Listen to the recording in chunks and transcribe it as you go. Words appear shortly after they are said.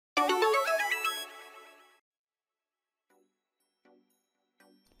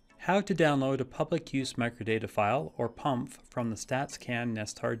How to download a public use microdata file, or PUMF, from the StatsCan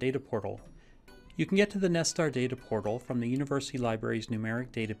NESSTAR data portal. You can get to the NESSTAR data portal from the University Library's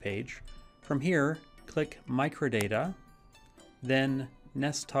numeric data page. From here, click Microdata, then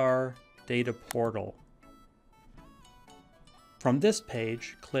NESSTAR data portal. From this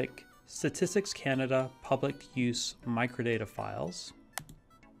page, click Statistics Canada Public Use Microdata Files.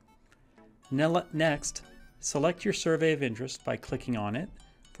 Next, select your survey of interest by clicking on it.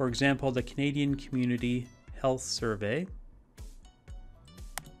 For example, the Canadian Community Health Survey.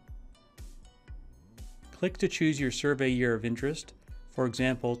 Click to choose your survey year of interest, for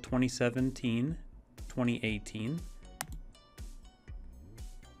example 2017-2018.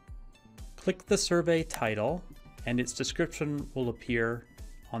 Click the survey title and its description will appear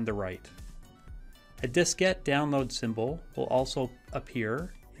on the right. A diskette download symbol will also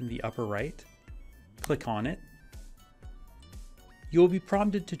appear in the upper right. Click on it. You will be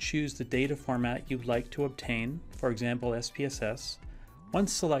prompted to choose the data format you'd like to obtain, for example SPSS.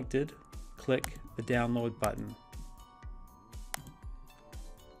 Once selected, click the download button.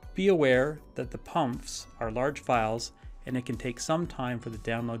 Be aware that the PUMFs are large files and it can take some time for the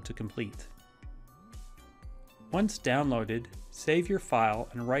download to complete. Once downloaded, save your file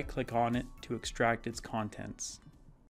and right-click on it to extract its contents.